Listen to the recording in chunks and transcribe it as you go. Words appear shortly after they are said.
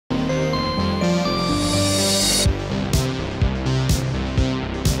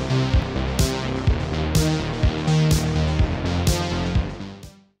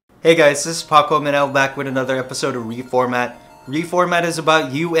Hey guys, this is Paco Manel back with another episode of Reformat. Reformat is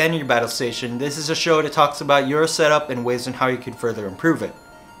about you and your battle station. This is a show that talks about your setup and ways on how you can further improve it.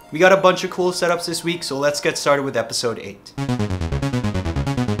 We got a bunch of cool setups this week, so let's get started with episode 8.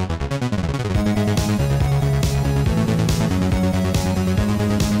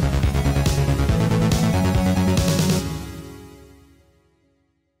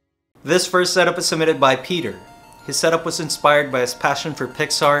 This first setup is submitted by Peter. His setup was inspired by his passion for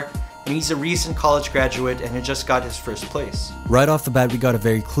Pixar, and he's a recent college graduate and had just got his first place. Right off the bat, we got a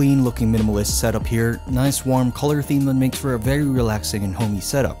very clean looking minimalist setup here. Nice warm color theme that makes for a very relaxing and homey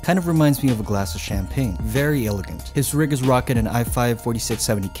setup. Kind of reminds me of a glass of champagne. Very elegant. His rig is rocking an i5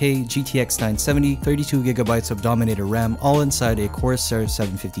 4670K, GTX 970, 32GB of Dominator RAM, all inside a Corsair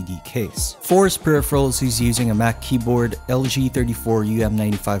 750D case. For his peripherals, he's using a Mac keyboard, LG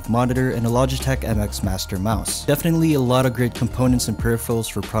 34UM95 monitor, and a Logitech MX Master mouse. Definitely a lot of great components and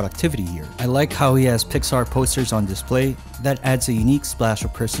peripherals for productivity here. I like how he has Pixar posters on display. That adds a unique splash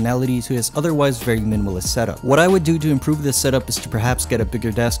of personality to his otherwise very minimalist setup. What I would do to improve this setup is to perhaps get a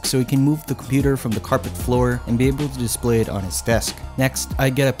bigger desk so he can move the computer from the carpet floor and be able to display it on his desk. Next,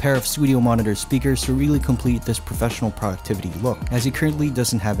 I'd get a pair of studio monitor speakers to really complete this professional productivity look, as he currently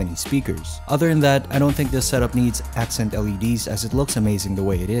doesn't have any speakers. Other than that, I don't think this setup needs accent LEDs as it looks amazing the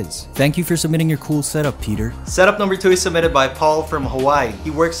way it is. Thank you for submitting your cool setup, Peter. Setup number 2 is submitted by Paul from Hawaii.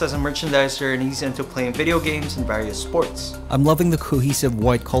 He works as a merchandiser and he's into playing video games and various sports. I'm loving the cohesive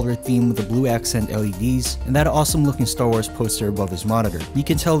white color theme with the blue accent LEDs and that awesome looking Star Wars poster above his monitor. You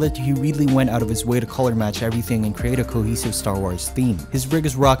can tell that he really went out of his way to color match everything and create a cohesive Star Wars theme. His rig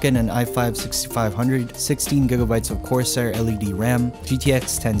is rocking an i5 6500, 16GB of Corsair LED RAM,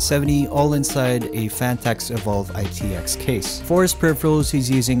 GTX 1070, all inside a Fantex Evolve ITX case. For his peripherals, he's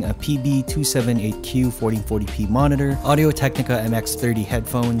using a PB278Q 1440p monitor, Audio-Technica MX30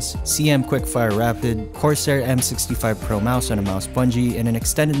 headphones, CM Quickfire Rapid, Corsair M65 Pro mouse and a mouse bungee, and an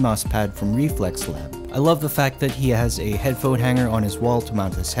extended mouse pad from Reflex Lab. I love the fact that he has a headphone hanger on his wall to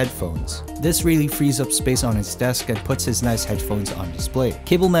mount his headphones. This really frees up space on his desk and puts his nice headphones on display.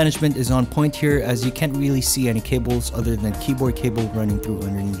 Cable management is on point here as you can't really see any cables other than keyboard cable running through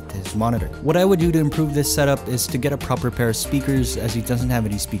underneath his monitor. What I would do to improve this setup is to get a proper pair of speakers as he doesn't have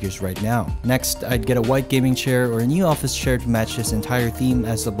any speakers right now. Next, I'd get a white gaming chair or a new office chair to match this entire theme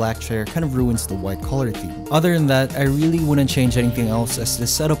as the black chair kind of ruins the white color theme. Other than that, I really wouldn't change anything else as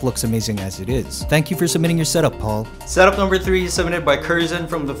this setup looks amazing as it is. Thank you for submitting your setup, Paul. Setup number 3 is submitted by Kherzen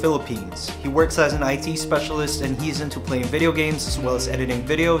from the Philippines. He works as an IT specialist and he's into playing video games as well as editing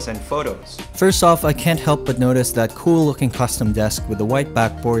videos and photos. First off, I can't help but notice that cool looking custom desk with a white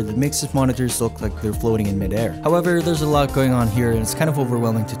backboard that makes his monitors look like they're floating in midair. However, there's a lot going on here and it's kind of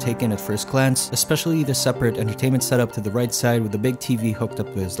overwhelming to take in at first glance, especially the separate entertainment setup to the right side with a big TV hooked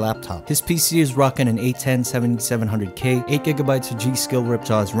up to his laptop. His PC is rocking an A10 7700K, 8GB of G-Skill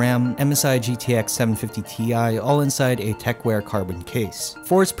Ripjaws RAM, MSI GTX 750 Ti, all inside a TechWare carbon case.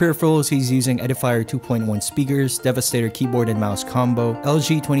 For his peripherals, he's using Edifier 2.1 speakers, Devastator keyboard and mouse combo,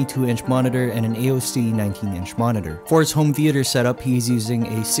 LG 22-inch monitor, and an AOC 19-inch monitor. For his home theater setup, he's using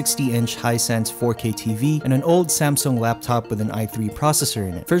a 60-inch Hisense 4K TV and an old Samsung laptop with an i3 processor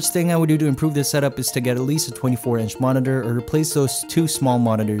in it. First thing I would do to improve this setup is to get at least a 24-inch monitor or replace those two small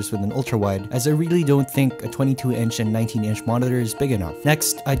monitors with an ultra-wide, as I really don't think a 22-inch and 19-inch monitor is big enough.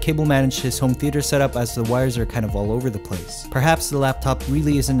 Next, I'd cable manage his home theater setup as the wires are kind of all over the place. Perhaps the laptop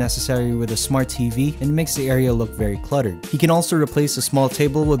really isn't necessary with a smart TV and it makes the area look very cluttered. He can also replace a small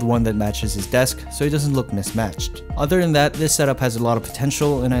table with one that matches his desk so it doesn't look mismatched. Other than that, this setup has a lot of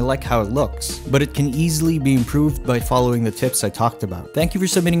potential and I like how it looks, but it can easily be improved by following the tips I talked about. Thank you for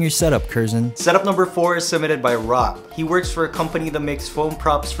submitting your setup, Kherzen. Setup number 4 is submitted by Rob. He works for a company that makes foam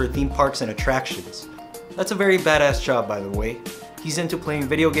props for theme parks and attractions. That's a very badass job, by the way. He's into playing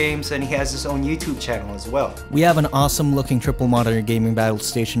video games and he has his own YouTube channel as well. We have an awesome looking triple monitor gaming battle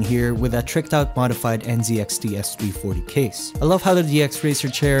station here with that tricked out modified NZXT S340 case. I love how the DX Racer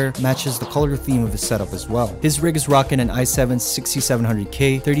chair matches the color theme of his setup as well. His rig is rocking an i7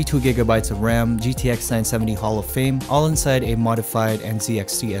 6700K, 32GB of RAM, GTX 970 Hall of Fame, all inside a modified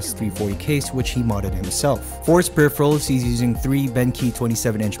NZXT S340 case which he modded himself. For his peripherals, he's using 3 Benkey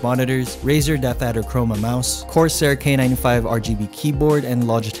 27-inch monitors, Razer Death Adder Chroma mouse, Corsair K95 RGB keyboard and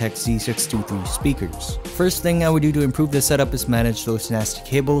Logitech Z623 speakers. First thing I would do to improve this setup is manage those nasty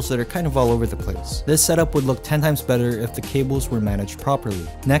cables that are kind of all over the place. This setup would look 10 times better if the cables were managed properly.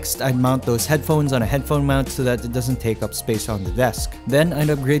 Next, I'd mount those headphones on a headphone mount so that it doesn't take up space on the desk. Then I'd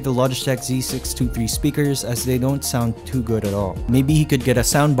upgrade the Logitech Z623 speakers as they don't sound too good at all. Maybe he could get a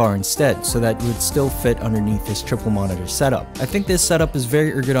soundbar instead so that it would still fit underneath his triple monitor setup. I think this setup is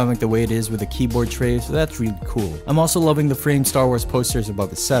very ergonomic the way it is with a keyboard tray, so that's really cool. I'm also loving the framed Star Wars posters above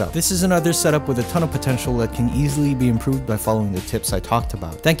the setup. This is another setup with a ton of potential that can easily be improved by following the tips I talked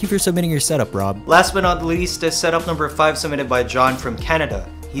about. Thank you for submitting your setup, Rob. Last but not least is setup number 5 submitted by John from Canada.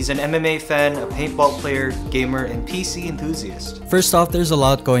 He's an MMA fan, a paintball player, gamer, and PC enthusiast. First off, there's a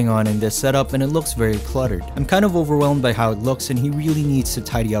lot going on in this setup and it looks very cluttered. I'm kind of overwhelmed by how it looks and he really needs to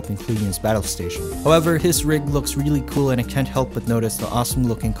tidy up including his battle station. However, his rig looks really cool and I can't help but notice the awesome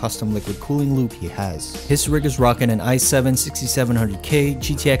looking custom liquid cooling loop he has. His rig is rocking an i7 6700K,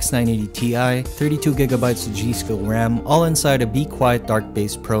 GTX 980 Ti, 32GB of G-Skill RAM, all inside a Be Quiet Dark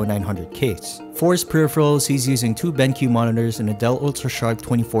Base Pro 900 case. For his peripherals, he's using 2 BenQ monitors and a Dell Ultrasharp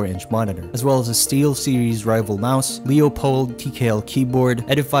 24-inch monitor, as well as a SteelSeries Rival mouse, Leopold TKL keyboard,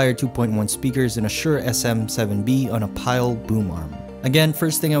 Edifier 2.1 speakers, and a Shure SM7B on a Pile boom arm. Again,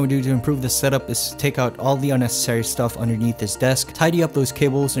 first thing I would do to improve this setup is to take out all the unnecessary stuff underneath his desk, tidy up those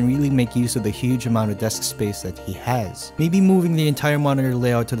cables, and really make use of the huge amount of desk space that he has. Maybe moving the entire monitor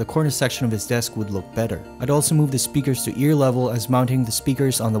layout to the corner section of his desk would look better. I'd also move the speakers to ear level, as mounting the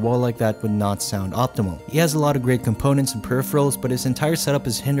speakers on the wall like that would not sound optimal. He has a lot of great components and peripherals, but his entire setup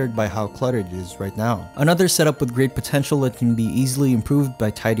is hindered by how cluttered it is right now. Another setup with great potential that can be easily improved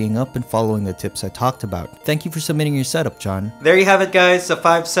by tidying up and following the tips I talked about. Thank you for submitting your setup, John. There you have it, guys, the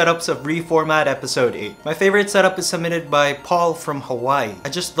 5 setups of Reformat episode 8. My favorite setup is submitted by Paul from Hawaii. I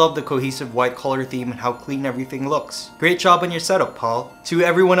just love the cohesive white color theme and how clean everything looks. Great job on your setup, Paul. To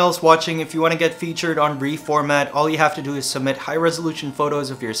everyone else watching, if you want to get featured on Reformat, all you have to do is submit high resolution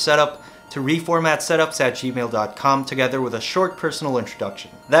photos of your setup to reformatsetups@gmail.com together with a short personal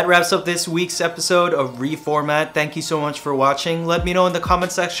introduction. That wraps up this week's episode of Reformat. Thank you so much for watching. Let me know in the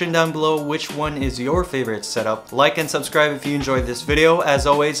comment section down below which one is your favorite setup. Like and subscribe if you enjoyed this video. As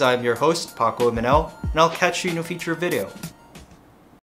always, I'm your host, Paco Minel, and I'll catch you in a future video.